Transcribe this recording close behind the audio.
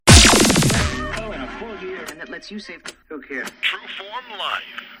that lets you save. Who cares? Trueform Life.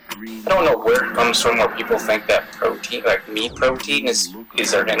 I don't know where it comes from where people think that protein, like meat protein, is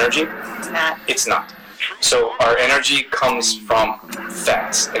our energy. It's not. So our energy comes from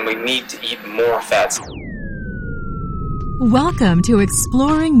fats, and we need to eat more fats. Welcome to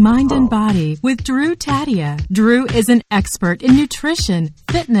Exploring Mind and Body with Drew Tadia. Drew is an expert in nutrition,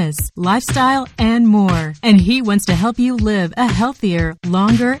 fitness, lifestyle, and more. And he wants to help you live a healthier,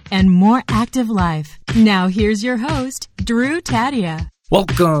 longer, and more active life. Now here's your host, Drew Tadia.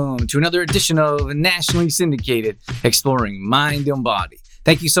 Welcome to another edition of Nationally Syndicated Exploring Mind and Body.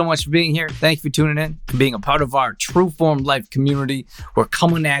 Thank you so much for being here. Thank you for tuning in and being a part of our Trueform Life community. We're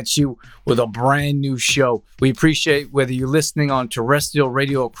coming at you with a brand new show. We appreciate whether you're listening on terrestrial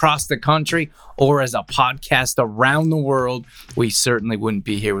radio across the country or as a podcast around the world. We certainly wouldn't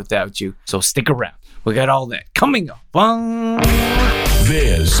be here without you. So stick around. We got all that coming up.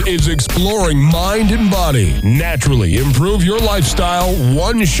 This is Exploring Mind and Body. Naturally improve your lifestyle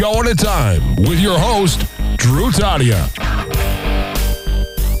one show at a time with your host, Drew Tadia.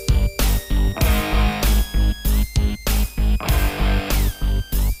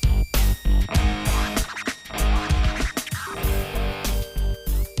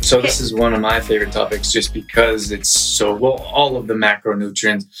 So this is one of my favorite topics just because it's so, well, all of the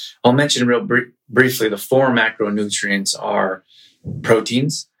macronutrients. I'll mention real briefly, the four macronutrients are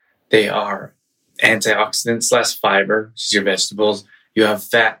proteins. They are antioxidants / fiber, which is your vegetables. You have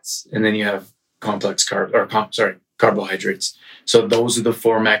fats, and then you have carbohydrates. So those are the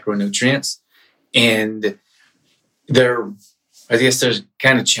four macronutrients. And I guess they're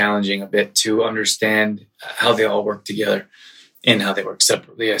kind of challenging a bit to understand how they all work together and how they work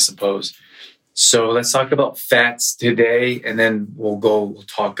separately, I suppose. So let's talk about fats today, and then we'll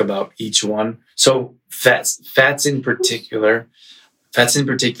talk about each one. So fats in particular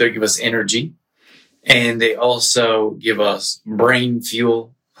give us energy, and they also give us brain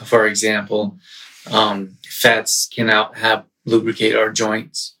fuel. For example, fats can lubricate our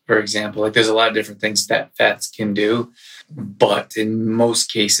joints, for example. Like there's a lot of different things that fats can do, but in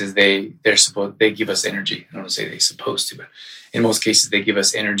most cases they give us energy. I don't want to say they're supposed to, but in most cases they give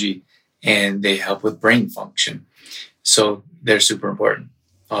us energy and they help with brain function. So they're super important,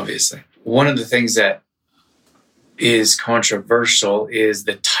 obviously. One of the things that is controversial is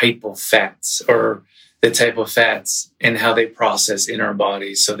the type of fats and how they process in our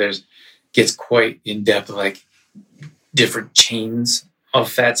bodies. So gets quite in depth, like different chains of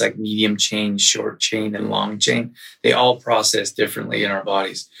fats, like medium chain, short chain, and long chain. They all process differently in our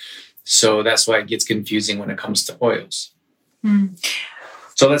bodies. So that's why it gets confusing when it comes to oils.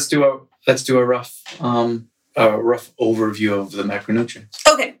 So let's do a rough overview of the macronutrients.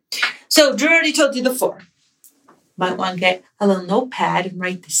 Okay, so Drew already told you the four. Might want to get a little notepad and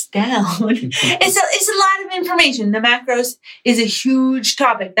write this down. It's a lot of information. The macros is a huge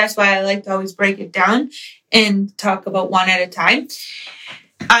topic. That's why I like to always break it down and talk about one at a time.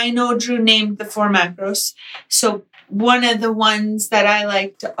 I know Drew named the four macros. So one of the ones that I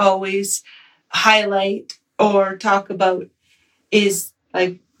like to always highlight or talk about is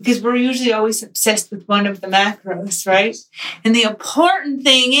because we're usually always obsessed with one of the macros, right? And the important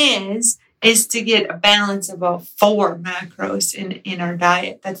thing is to get a balance of about 4 macros in our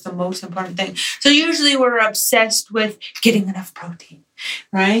diet. That's the most important thing. So usually we're obsessed with getting enough protein,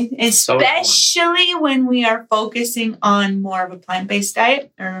 right? Especially when we are focusing on more of a plant-based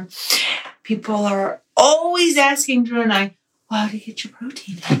diet, or people are always asking Drew and I, well, how do you get your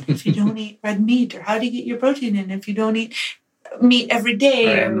protein in if you don't eat red meat? Or how do you get your protein in if you don't eat meat every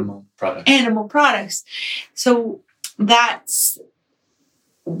day? Or animal products. So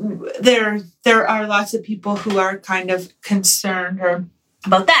there are lots of people who are kind of concerned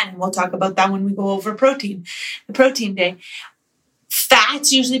about that, and we'll talk about that when we go over protein, the protein day.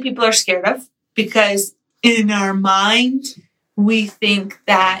 Fats, usually people are scared of, because in our mind, we think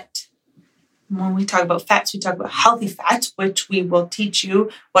that when we talk about fats, we talk about healthy fats, which we will teach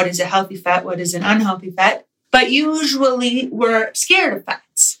you what is a healthy fat, what is an unhealthy fat. But usually we're scared of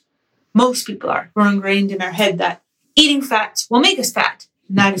fats. Most people are. We're ingrained in our head that eating fats will make us fat.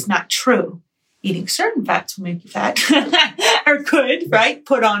 And that is not true. Eating certain fats will make you fat, or could, right?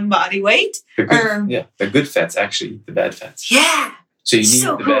 Put on body weight. The good fats actually eat the bad fats. Yeah. So you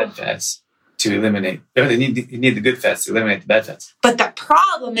need the bad fats to eliminate. You need the good fats to eliminate the bad fats. But the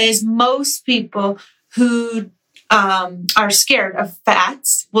problem is most people who are scared of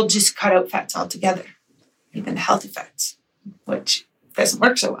fats will just cut out fats altogether, even healthy fats, which doesn't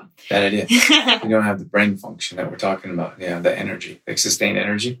work so well. Bad idea. You don't have the brain function that we're talking about. Yeah, the energy, like sustained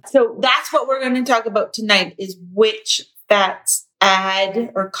energy. So that's what we're going to talk about tonight, is which fats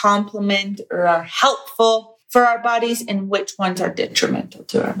add or complement or are helpful for our bodies and which ones are detrimental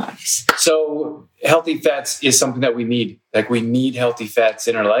to our bodies. So healthy fats is something that we need. Like we need healthy fats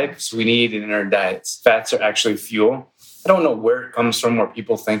in our lives. We need it in our diets. Fats are actually fuel. I don't know where it comes from, where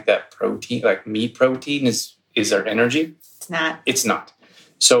people think that protein, like meat protein, is our energy. It's not. It's not.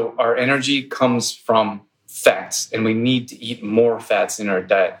 So our energy comes from fats, and we need to eat more fats in our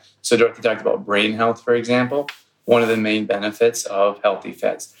diet. So Dorothy talked about brain health, for example. One of the main benefits of healthy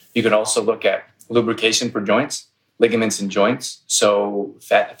fats. You could also look at lubrication for joints, ligaments and joints. So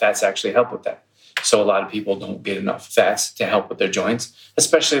fats actually help with that. So a lot of people don't get enough fats to help with their joints,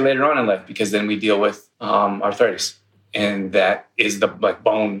 especially later on in life, because then we deal with arthritis. And that is the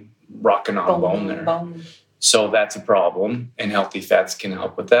bone rocking on bone there. Bone. So that's a problem, and healthy fats can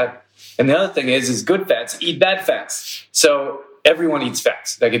help with that. And the other thing is good fats eat bad fats. So everyone eats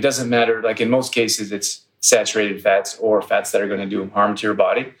fats. Like it doesn't matter. Like in most cases, it's saturated fats or fats that are going to do harm to your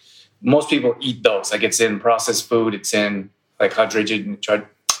body. Most people eat those. Like it's in processed food. It's in like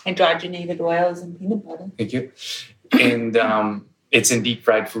Hydrogenated oils and peanut butter. Thank you. And it's in deep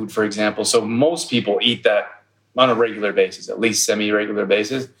fried food, for example. So most people eat that on a regular basis, at least semi-regular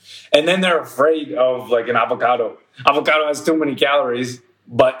basis. And then they're afraid of like an avocado. Avocado has too many calories,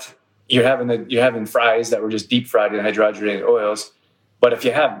 but you're having fries that were just deep fried in hydrogenated oils. But if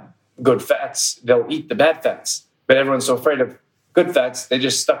you have good fats, they'll eat the bad fats. But everyone's so afraid of good fats, they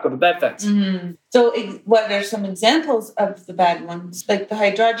just stuck with the bad fats. Mm-hmm. So what are some examples of the bad ones? Like the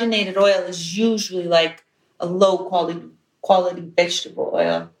hydrogenated oil is usually like a low quality vegetable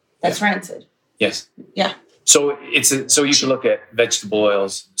oil that's rancid. Yes. Yeah. So so you can look at vegetable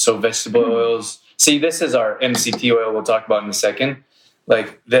oils. So vegetable oils. See, this is our MCT oil. We'll talk about in a second.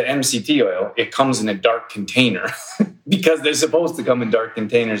 Like the MCT oil, it comes in a dark container because they're supposed to come in dark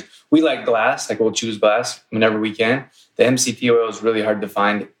containers. We like glass, like we'll choose glass whenever we can. The MCT oil is really hard to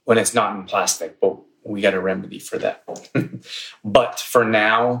find when it's not in plastic, but we got a remedy for that. But for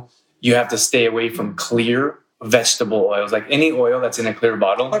now, you have to stay away from clear vegetable oils, like any oil that's in a clear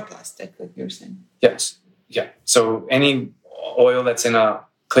bottle. Or plastic, like you were saying. Yes. Yeah. So any oil that's in a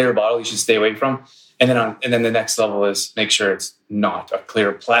clear bottle, you should stay away from. And then the next level is make sure it's not a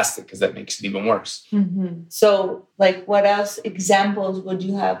clear plastic, because that makes it even worse. Mm-hmm. So, like, what else examples would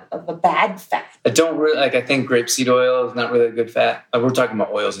you have of a bad fat? I don't really like. I think grapeseed oil is not really a good fat. We're talking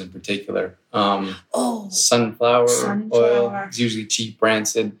about oils in particular. Sunflower oil is usually cheap,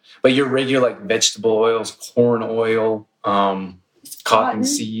 rancid. But your regular like vegetable oils, corn oil,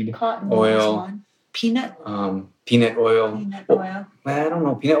 cottonseed oil. Peanut oil. Peanut oil. I don't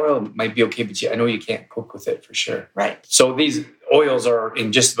know. Peanut oil might be okay, but I know you can't cook with it for sure. Right. So these oils are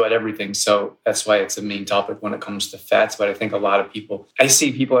in just about everything. So that's why it's a main topic when it comes to fats. But I think a lot of people, I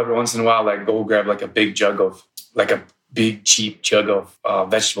see people every once in a while like go grab like a big cheap jug of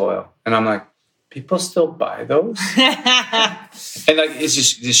vegetable oil. And I'm like, people still buy those? And like, it's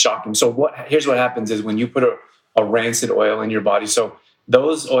just shocking. So here's what happens is when you put a rancid oil in your body. So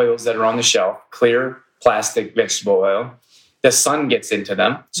those oils that are on the shelf, clear plastic vegetable oil, the sun gets into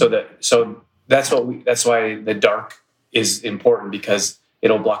them. So that's why the dark is important, because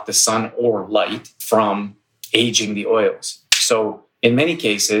it'll block the sun or light from aging the oils. So in many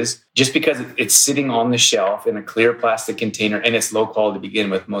cases, just because it's sitting on the shelf in a clear plastic container and it's low quality to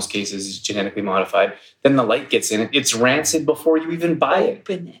begin with, most cases it's genetically modified, then the light gets in it. It's rancid before you even buy it.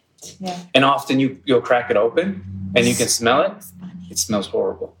 Open it. Yeah. And often you'll crack it open and you can smell it. It smells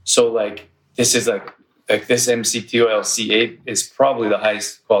horrible. So like this is like this MCT oil C8 is probably the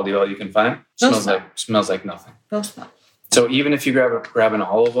highest quality oil you can find. Smells like nothing. No smell. So even if you grab an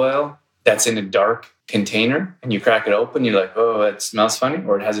olive oil that's in a dark container and you crack it open, you're like, oh, it smells funny,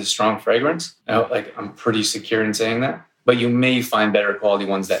 or it has a strong fragrance. I'm pretty secure in saying that. But you may find better quality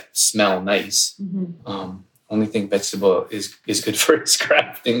ones that smell nice. Mm-hmm. Only thing vegetable oil is good for its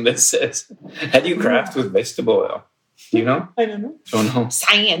crafting, this says. How do you craft with vegetable oil? Do you know? I don't know. Don't know.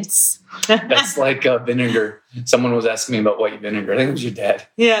 Science. That's like vinegar. Someone was asking me about white vinegar. I think it was your dad.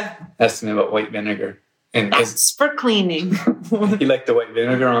 Yeah. Asked me about white vinegar. And that's for cleaning. He liked the white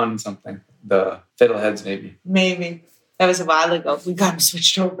vinegar on something. The fiddleheads, maybe. Maybe. That was a while ago. We got him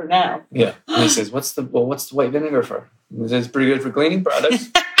switched over now. Yeah. And he says, what's the white vinegar for? He says, it's pretty good for cleaning products.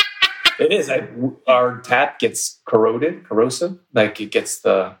 It is. Our tap gets corrosive. Like it gets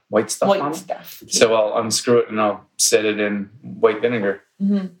the white stuff on it. Yeah. So I'll unscrew it and I'll set it in white vinegar.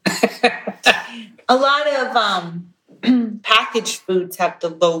 Mm-hmm. A lot of packaged foods have the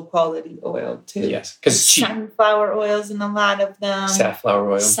low quality oil too. Yes, because it's cheap. Sunflower oils in a lot of them.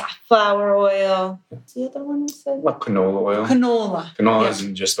 Safflower oil. What's the other one you said? What, canola oil? Canola is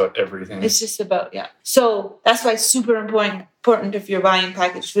in just about everything. It's just about, yeah. So that's why it's super important important if you're buying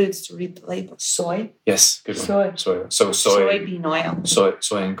packaged foods to read the label. Soy. Yes, good one. Soy. So Soybean oil.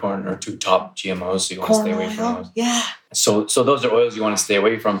 Soy and corn are two top GMOs, so you want to stay away from those. Yeah. So those are oils you want to stay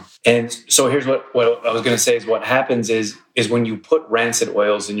away from. And so here's what I was going to say is what happens is when you put rancid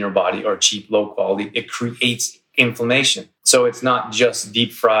oils in your body or cheap, low quality, it creates inflammation. So it's not just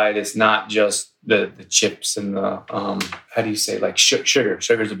deep fried. It's not just the chips and the, how do you say, like sugar.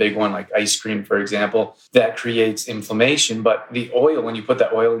 Sugar is a big one, like ice cream, for example, that creates inflammation. But the oil, when you put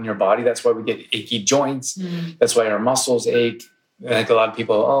that oil in your body, that's why we get achy joints. That's why our muscles ache. Like a lot of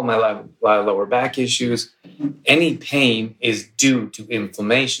people, a lot of lower back issues. Any pain is due to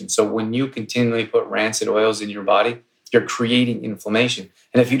inflammation. So when you continually put rancid oils in your body, you're creating inflammation.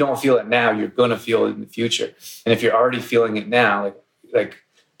 And if you don't feel it now, you're going to feel it in the future. And if you're already feeling it now, like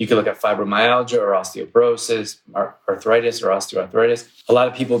you could look at fibromyalgia or osteoporosis, or arthritis or osteoarthritis. A lot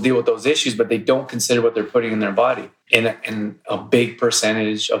of people deal with those issues, but they don't consider what they're putting in their body. And a big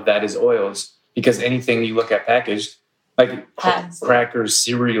percentage of that is oils, because anything you look at packaged, like crackers,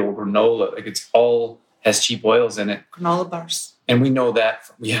 cereal, granola, like it's all has cheap oils in it. Granola bars. And we know that,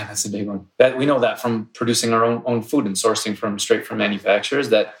 that's a big one. That we know that from producing our own food and sourcing straight from manufacturers,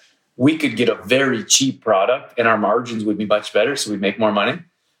 that we could get a very cheap product and our margins would be much better, so we'd make more money.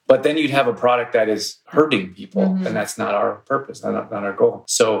 But then you'd have a product that is hurting people, and that's not our purpose, not our goal.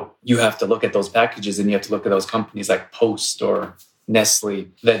 So you have to look at those packages, and you have to look at those companies like Post or Nestle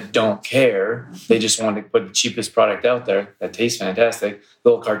that don't care. They just want to put the cheapest product out there that tastes fantastic,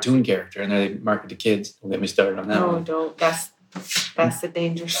 little cartoon character, and then they market to kids. Don't get me started on that. No, don't. That's the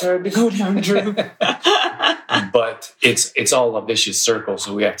dangerous road to go down, Drew. But it's all a vicious circle,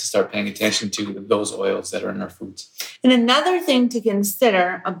 so we have to start paying attention to those oils that are in our foods. And another thing to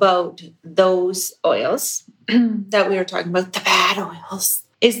consider about those oils that we were talking about, the bad oils,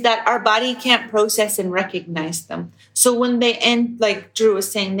 is that our body can't process and recognize them. So when they end, like Drew was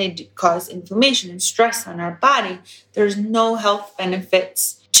saying, they cause inflammation and stress on our body. There's no health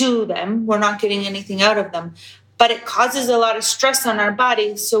benefits to them. We're not getting anything out of them. But it causes a lot of stress on our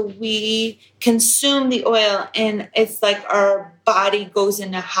body. So we consume the oil, and it's like our body goes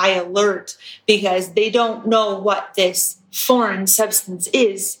into high alert because they don't know what this foreign substance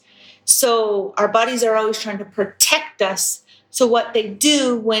is. So our bodies are always trying to protect us. So what they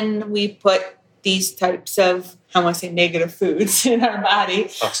do when we put these types of, I want to say negative foods in our body,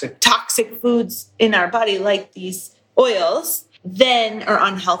 toxic foods in our body, like these oils, then, or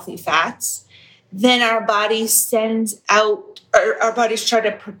unhealthy fats, then our body sends out, or our bodies try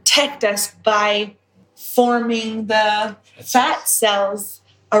to protect us by forming the fat cells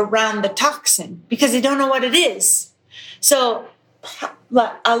around the toxin because they don't know what it is. So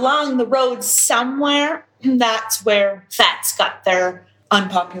along the road somewhere, that's where fats got their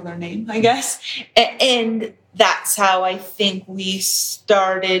unpopular name, I guess. And that's how I think we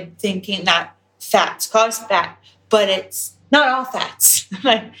started thinking that fats cause fat, but it's not all fats.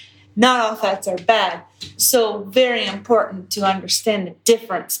 Not all fats are bad. So very important to understand the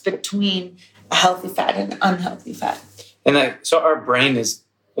difference between a healthy fat and an unhealthy fat. And so our brain is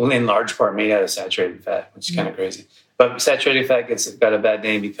in large part made out of saturated fat, which is kind of crazy. But saturated fat got a bad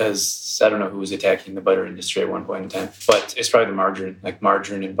name because I don't know who was attacking the butter industry at one point in time. But it's probably the margarine. Like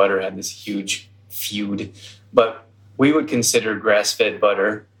margarine and butter had this huge feud. But we would consider grass-fed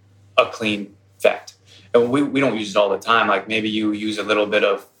butter a clean fat. And we don't use it all the time. Like maybe you use a little bit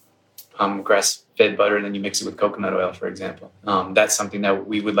of grass-fed butter, and then you mix it with coconut oil, for example. That's something that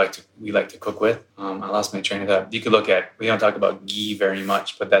we like to cook with. I lost my train of thought. You could look at, we don't talk about ghee very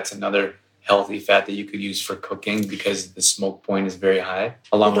much, but that's another healthy fat that you could use for cooking because the smoke point is very high.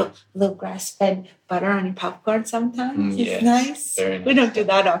 Little grass-fed butter on your popcorn sometimes. It's nice. Very nice. We don't do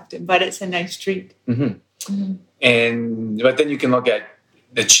that often, but it's a nice treat. Mm-hmm. But then you can look at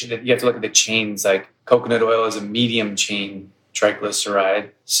you have to look at the chains. Like coconut oil is a medium chain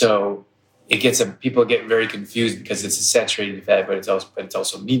triglyceride, so people get very confused because it's a saturated fat, but it's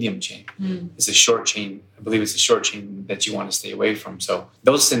also medium chain. It's a short chain. I believe it's a short chain that you want to stay away from. So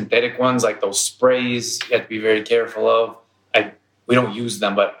those synthetic ones, like those sprays, you have to be very careful of. We don't use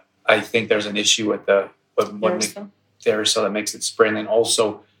them, but I think there's an issue with the aerosol that makes it spray, and then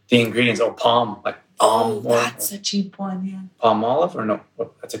also the ingredients. Palm oil. That's a cheap one. Yeah. Palm olive or no?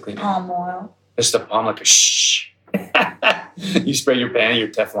 That's a clean palm oil. Just a palm, like a shh. You spray your pan, your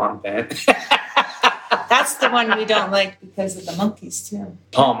Teflon pan. That's the one we don't like because of the monkeys too.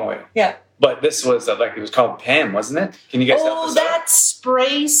 Palm oil. Yeah. But this was it was called PAM, wasn't it? Can you guys help us out? That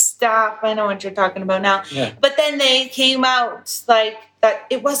spray stuff. I know what you're talking about now. Yeah. But then they came out like that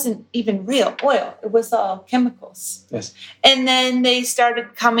it wasn't even real oil. It was all chemicals. Yes. And then they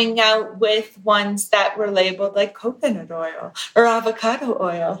started coming out with ones that were labeled like coconut oil or avocado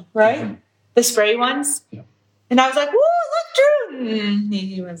oil, right? Mm-hmm. The spray ones. Yeah. And I was like, whoa, look, Drew. And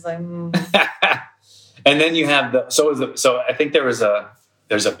he was like, And then you have so I think there's a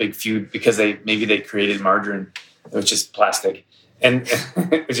big feud because they created margarine, which is plastic, and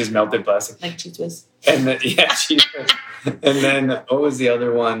which is melted plastic. like cheese whiz. And then, cheese whiz. And then what was the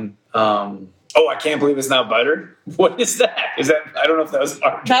other one? I can't believe it's not butter. What is that? I don't know if that was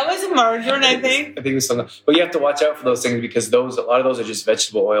margarine. That was a margarine, I think. I think it was something. But you have to watch out for those things because a lot of those are just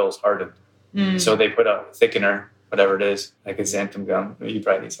vegetable oils hardened. So they put a thickener, whatever it is, like a xanthan gum. You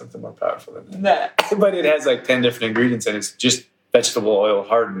probably need something more powerful than that. But it has like 10 different ingredients and it's just vegetable oil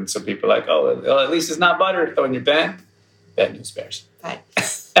hardened. So people are like, well, at least it's not butter. Throw in your pan. Bad news bears. Right.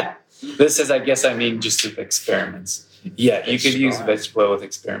 This is, I guess, just with experiments. Yeah, you could use vegetable oil with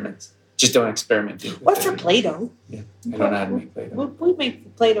experiments. Just don't experiment. Or for Play-Doh. Yeah, I don't know how to make Play-Doh. We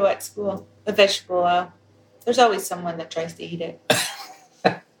make Play-Doh at school, a vegetable oil. There's always someone that tries to eat it.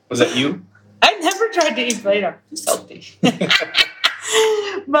 Was that you? I never tried to eat Play-Doh. It's salty.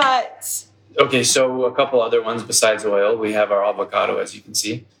 But Okay, so a couple other ones besides oil. We have our avocado, as you can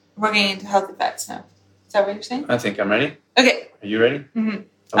see. we're getting into healthy fats now. Is that what you're saying? I think I'm ready. Okay. Are you ready? Mm-hmm.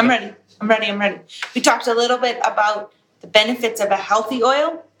 Okay. I'm ready. We talked a little bit about the benefits of a healthy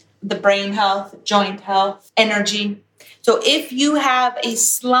oil, the brain health, joint health, energy. So if you have a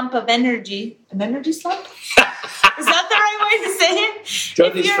slump of energy, an energy slump? Is that the right way to say it?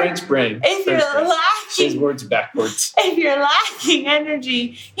 Dorothy's French brain. If you're Says lacking, words backwards. if you're lacking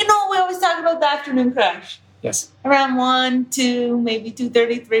energy, we always talk about the afternoon crash. Yes. Around 1, 2, maybe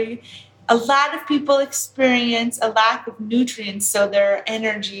 2:33. A lot of people experience a lack of nutrients, so their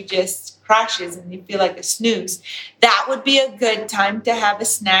energy just crashes and you feel like a snooze. That would be a good time to have a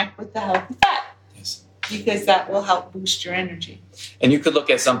snack with the healthy fat. Yes. Because that will help boost your energy. And you could look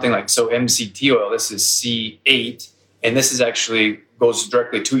at something like, MCT oil, this is C8, and this is actually goes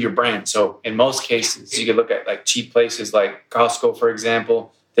directly to your brain. So in most cases, you could look at like cheap places like Costco, for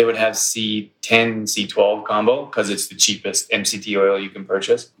example, they would have C10, C12 combo because it's the cheapest MCT oil you can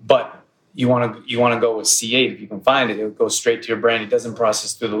purchase. But you want to go with C8 if you can find it. It goes straight to your brain. It doesn't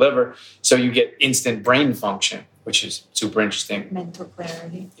process through the liver, so you get instant brain function, which is super interesting. Mental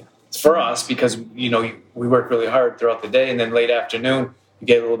clarity. For us, because we work really hard throughout the day, and then late afternoon you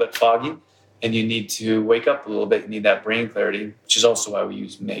get a little bit foggy, and you need to wake up a little bit. You need that brain clarity, which is also why we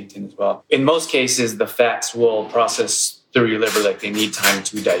use Megtin as well. In most cases, the fats will process through your liver like they need time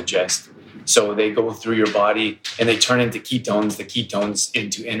to digest. So they go through your body and they turn into ketones, the ketones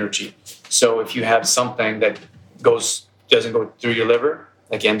into energy. So if you have something that doesn't go through your liver,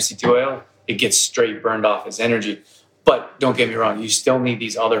 like MCT oil, it gets straight burned off as energy. But don't get me wrong, you still need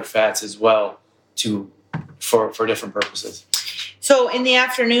these other fats as well for different purposes. So in the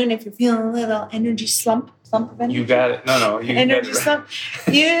afternoon, if you're feeling a little energy slump of energy. You got it. No, you energy got it. slump.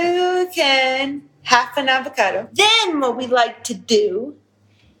 You can half an avocado. Then what we like to do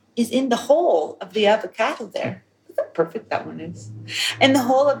is in the whole of the avocado there. Look how perfect that one is. In the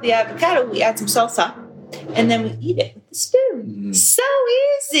whole of the avocado, we add some salsa, and then we eat it with the spoon. So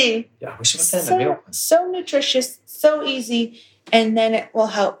easy. Yeah, we should put that in the meal plan. So nutritious, so easy, and then it will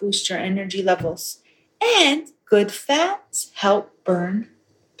help boost your energy levels. And good fats help burn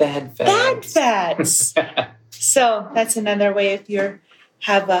Bad fats. So that's another way if you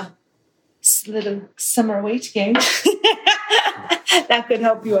have a little summer weight gain. That could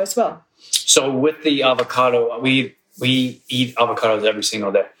help you as well. So with the avocado, we eat avocados every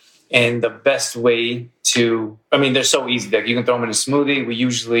single day. And the best way they're so easy. Like you can throw them in a smoothie.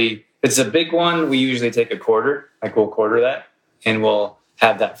 If it's a big one, we usually take a quarter. Like we'll quarter that and we'll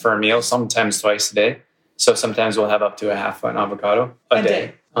have that for a meal, sometimes twice a day. So sometimes we'll have up to a half an avocado a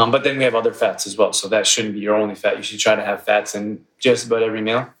day. But then we have other fats as well. So that shouldn't be your only fat. You should try to have fats in just about every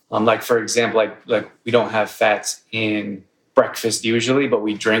meal. Like for example, like we don't have fats in breakfast usually, but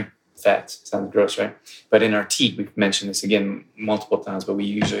we drink fats. Sounds gross, right? But in our tea, we've mentioned this again multiple times, but we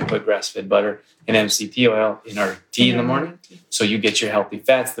usually put grass-fed butter and MCT oil in our tea in the morning. So you get your healthy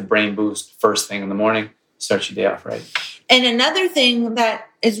fats, the brain boost first thing in the morning, start your day off right. And another thing that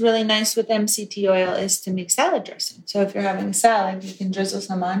is really nice with MCT oil is to make salad dressing. So if you're having a salad, you can drizzle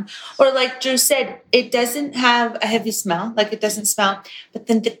some on. Or like Drew said, it doesn't have a heavy smell, like it doesn't smell, but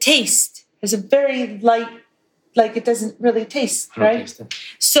then the taste is a very light, like it doesn't really taste, right? Taste it.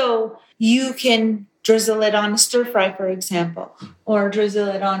 So you can drizzle it on a stir fry, for example, or drizzle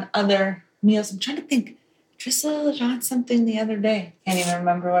it on other meals. I'm trying to think just on something the other day. Can't even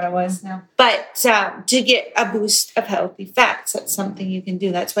remember what it was now. But to get a boost of healthy fats, that's something you can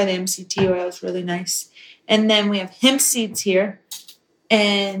do. That's why the MCT oil is really nice. And then we have hemp seeds here.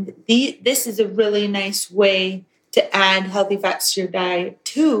 And this is a really nice way to add healthy fats to your diet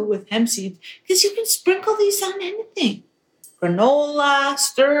too with hemp seeds, because you can sprinkle these on anything. Granola,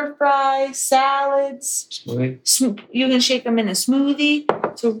 stir fry, salads. Smoothie. You can shake them in a smoothie.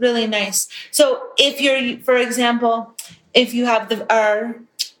 So really nice. So if you're, for example, if you have our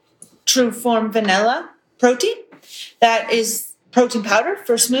True Form Vanilla protein, that is protein powder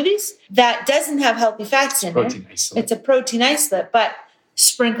for smoothies, that doesn't have healthy fats in Protein it. isolate. It's a protein isolate, but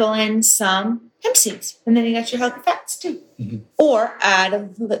sprinkle in some hemp seeds, and then you got your healthy fats too. Mm-hmm. Or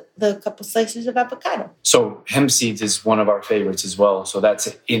add the couple slices of avocado. So hemp seeds is one of our favorites as well. So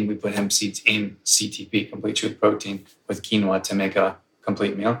we put hemp seeds in CTP, Complete Truth Protein, with quinoa to make a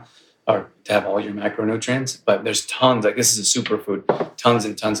complete meal, or to have all your macronutrients. But there's tons, like this is a superfood, tons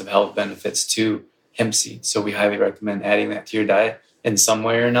and tons of health benefits to hemp seeds. So we highly recommend adding that to your diet in some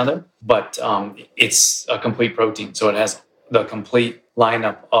way or another. But it's a complete protein. So it has the complete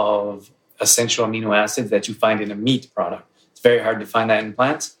lineup of essential amino acids that you find in a meat product. It's very hard to find that in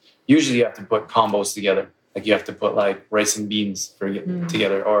plants. Usually you have to put combos together. Like you have to put like rice and beans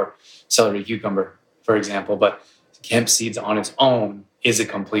together, or celery cucumber, for example. But hemp seeds on its own is a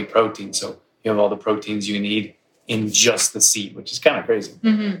complete protein. So you have all the proteins you need in just the seed, which is kind of crazy.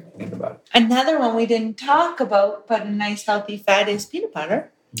 Mm-hmm. Think about it. Another one we didn't talk about, but a nice healthy fat is peanut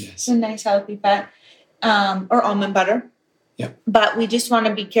butter. Yes. It's a nice healthy fat, or almond butter. Yeah. But we just want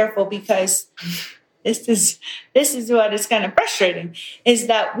to be careful, because this is what is kind of frustrating, is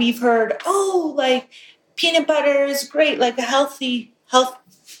that we've heard, like peanut butter is great, like a health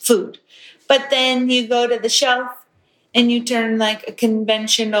food. But then you go to the shelf and you turn like a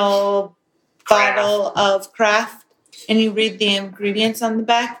conventional bottle of Kraft and you read the ingredients on the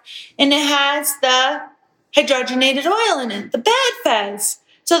back, and it has the hydrogenated oil in it, the bad fats.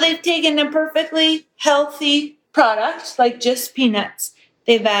 So they've taken a perfectly healthy product, like just peanuts.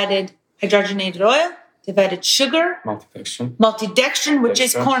 They've added hydrogenated oil. They've added sugar. Maltodextrin, which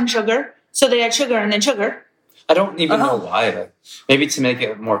is corn sugar. So they add sugar and then sugar. I don't even know why. Like maybe to make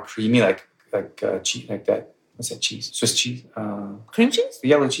it more creamy, like cheese, like that. What's that cheese? Swiss cheese. Cream cheese? The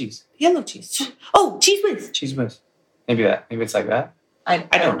yellow cheese. Yellow cheese. Oh, Cheez Whiz. Cheese whiz. Maybe it's like that. I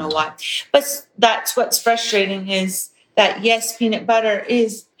don't know why. But that's what's frustrating, is that yes, peanut butter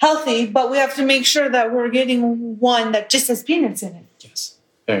is healthy, but we have to make sure that we're getting one that just has peanuts in it. Yes,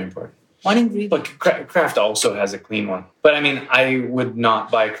 very important. One ingredient. But Kraft also has a clean one. But I mean, I would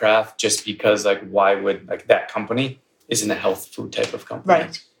not buy Kraft just because, like, why would, like, that company isn't a health food type of company.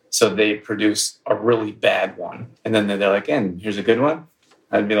 Right. So they produce a really bad one. And then they're like, and here's a good one.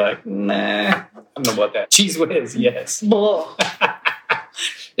 I'd be like, nah, I don't know about that. Cheese Whiz, yes.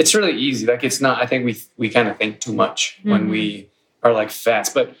 It's really easy. Like, it's not, I think we kind of think too much when we are like fats.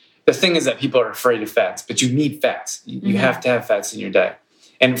 But the thing is that people are afraid of fats, but you need fats. You have to have fats in your diet.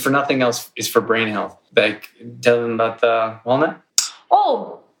 And for nothing else, is for brain health. Like, tell them about the walnut.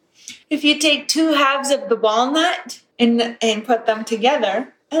 Oh, if you take 2 halves of the walnut and put them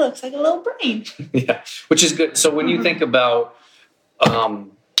together, it looks like a little brain. Yeah, which is good. So when you think about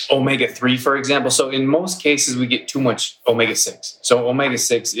omega-3, for example, so in most cases we get too much omega-6. So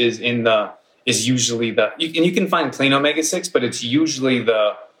omega-6 is usually and you can find clean omega-6, but it's usually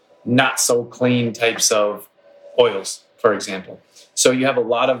the not so clean types of oils, for example. So you have a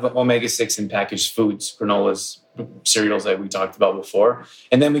lot of omega-6 in packaged foods, granolas, cereals that we talked about before.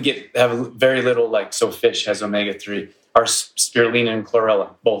 And then we have very little, like, so fish has omega-3. Our spirulina and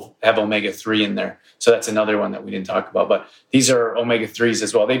chlorella both have omega-3 in there. So that's another one that we didn't talk about. But these are omega-3s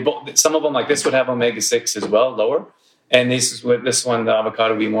as well. Some of them, like this, would have omega-6 as well, lower. And this one, the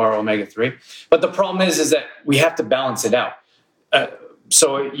avocado, would be more omega-3. But the problem is that we have to balance it out.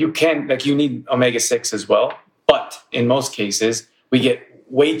 So you need omega-6 as well. But in most cases, we get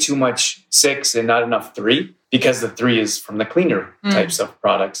way too much 6 and not enough 3, because the 3 is from the cleaner types of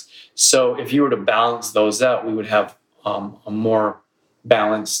products. So if you were to balance those out, we would have a more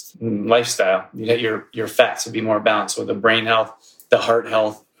balanced lifestyle. Your fats would be more balanced. So the brain health, the heart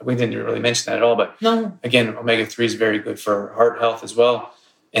health, we didn't really mention that at all. But again, omega-3 is very good for heart health as well.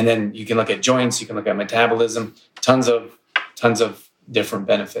 And then you can look at joints, you can look at metabolism, tons of different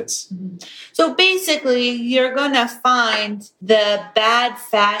benefits. So basically, you're going to find the bad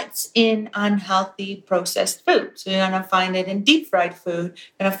fats in unhealthy processed food. So you're going to find it in deep fried food.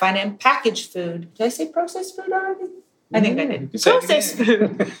 You're going to find it in packaged food. Did I say processed food already? I think I did. Processed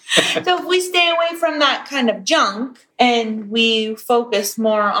food. So if we stay away from that kind of junk and we focus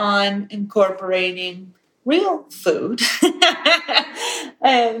more on incorporating real food,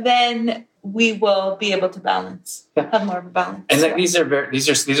 and then we will be able to balance, have more of a balance. And like, these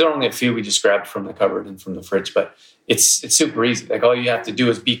are only a few we just grabbed from the cupboard and from the fridge, but it's super easy. Like all you have to do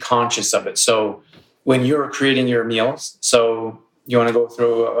is be conscious of it. So when you're creating your meals, so you want to go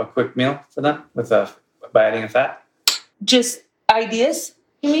through a quick meal for them by adding a fat? Just ideas,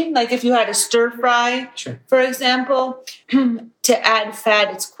 you mean? Like if you had a stir fry, Sure. for example, to add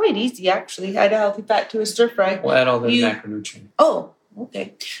fat, it's quite easy actually. Add a healthy fat to a stir fry. We'll add all the macronutrients. Oh,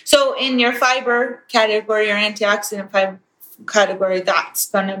 okay. So in your fiber category or antioxidant fiber category, that's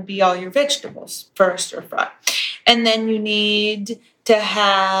going to be all your vegetables for a stir fry. And then you need to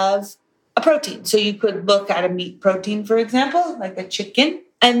have a protein. So you could look at a meat protein, for example, like a chicken.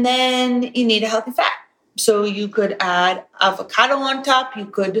 And then you need a healthy fat. So you could add avocado on top. You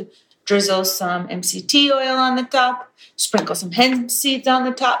could drizzle some MCT oil on the top, sprinkle some hemp seeds on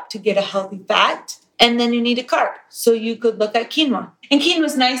the top to get a healthy fat. And then you need a carb. So you could look at quinoa. And quinoa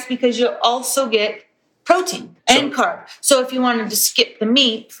is nice because you'll also get protein and carb. So if you wanted to skip the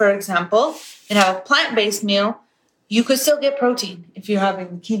meat, for example, and have a plant-based meal, you could still get protein if you're having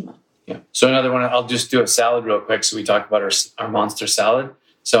the quinoa. Yeah. So another one, I'll just do a salad real quick. So we talked about our monster salad.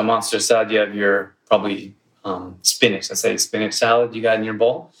 So a monster salad, you have your probably spinach. Let's say spinach salad you got in your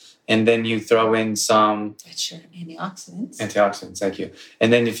bowl. And then you throw in some... That's your antioxidants. Antioxidants, thank you.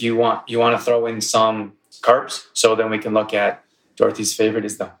 And then if you want to throw in some carbs. So then we can look at Dorothy's favorite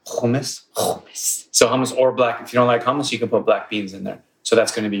is the hummus. Hummus. So hummus or black. If you don't like hummus, you can put black beans in there. So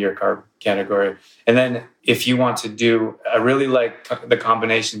that's going to be your carb category. And then if you want to do, I really like the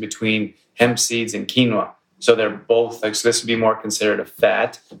combination between hemp seeds and quinoa. So they're both, like, so this would be more considered a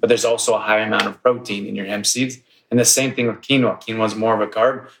fat, but there's also a high amount of protein in your hemp seeds. And the same thing with quinoa. Quinoa is more of a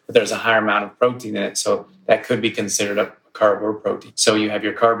carb, but there's a higher amount of protein in it. So that could be considered a carb or protein. So you have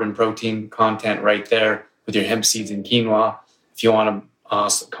your carb and protein content right there with your hemp seeds and quinoa. If you want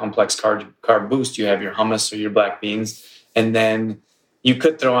a complex carb boost, you have your hummus or your black beans. And then you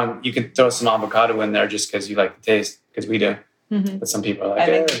could throw some avocado in there just because you like the taste, because we do. Mm-hmm. But some people are like,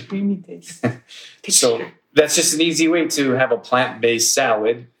 I like the creamy taste. So that's just an easy way to have a plant-based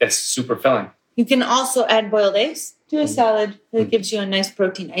salad that's super filling. You can also add boiled eggs to a salad that gives you a nice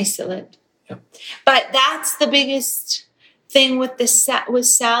protein isolate. Yeah. But that's the biggest thing with with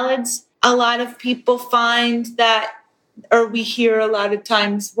salads. A lot of people find that, or we hear a lot of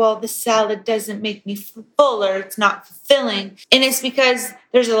times, well, the salad doesn't make me full, or it's not fulfilling. And it's because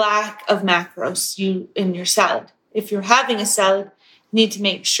there's a lack of macros in your salad. If you're having a salad, you need to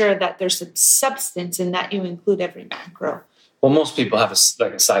make sure that there's some substance in that you include every macro. Well, most people have a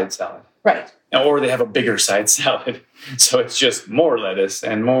side salad. Right. Or they have a bigger side salad. So it's just more lettuce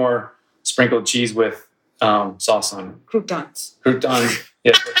and more sprinkled cheese with sauce on it. Croutons.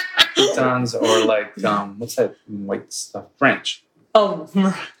 Yeah. Croutons or like, what's that white stuff? Ranch. Oh. Is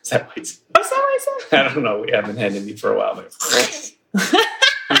that white stuff? What's that white stuff? I don't know. We haven't had any for a while. But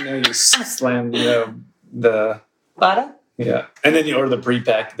you slam the... Butter? Yeah. And then you order the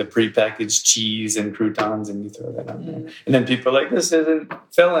prepackaged cheese and croutons and you throw that on there. And then people are like, this isn't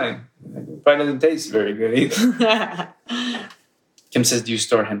filling. It probably doesn't taste very good either. Kim says, do you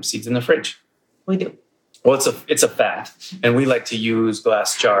store hemp seeds in the fridge? We do. Well, it's a fat. And we like to use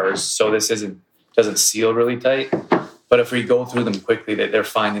glass jars. So this doesn't seal really tight. But if we go through them quickly, they're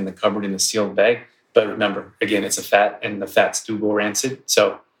fine in the cupboard in the sealed bag. But remember, again, it's a fat and the fats do go rancid.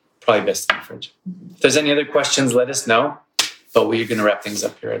 So probably best in the fridge. If there's any other questions, let us know. But we're going to wrap things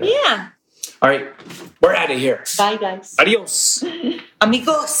up here. Yeah. All right. We're out of here. Bye, guys. Adios.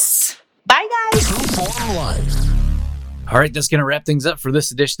 Amigos. Bye, guys. True Form Life. All right, that's going to wrap things up for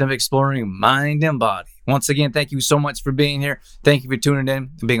this edition of Exploring Mind and Body. Once again, thank you so much for being here. Thank you for tuning in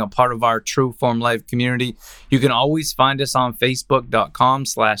and being a part of our True Form Life community. You can always find us on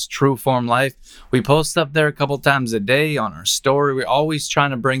Facebook.com/TrueFormLife. We post up there a couple times a day on our story. We're always trying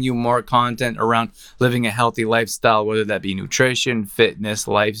to bring you more content around living a healthy lifestyle, whether that be nutrition, fitness,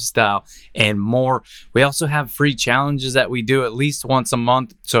 lifestyle, and more. We also have free challenges that we do at least once a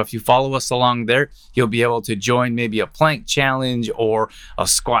month. So if you follow us along there, you'll be able to join maybe a plank challenge or a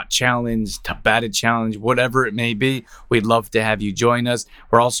squat challenge, Tabata challenge, whatever it may be. We'd love to have you join us.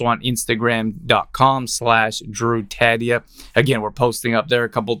 We're also on Instagram.com/DrewTadia. Again, we're posting up there a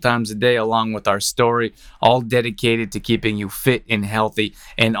couple times a day along with our story, all dedicated to keeping you fit and healthy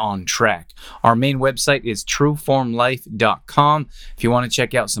and on track. Our main website is TrueFormLife.com. If you want to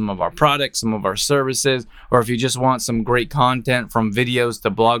check out some of our products, some of our services, or if you just want some great content from videos to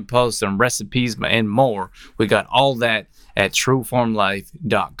blog posts and recipes and more, we got all that at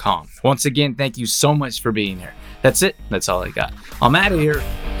TrueFormLife.com. Once again, thank you so much for being here. That's it. That's all I got. I'm out of here.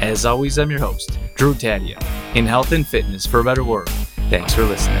 As always, I'm your host, Drew Tadia, in health and fitness for a better world. Thanks for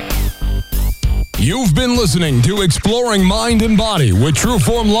listening. You've been listening to Exploring Mind and Body with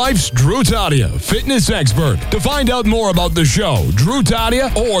Trueform Life's Drew Tadia, fitness expert. To find out more about the show, Drew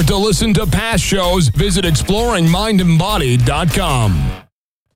Tadia, or to listen to past shows, visit exploringmindandbody.com.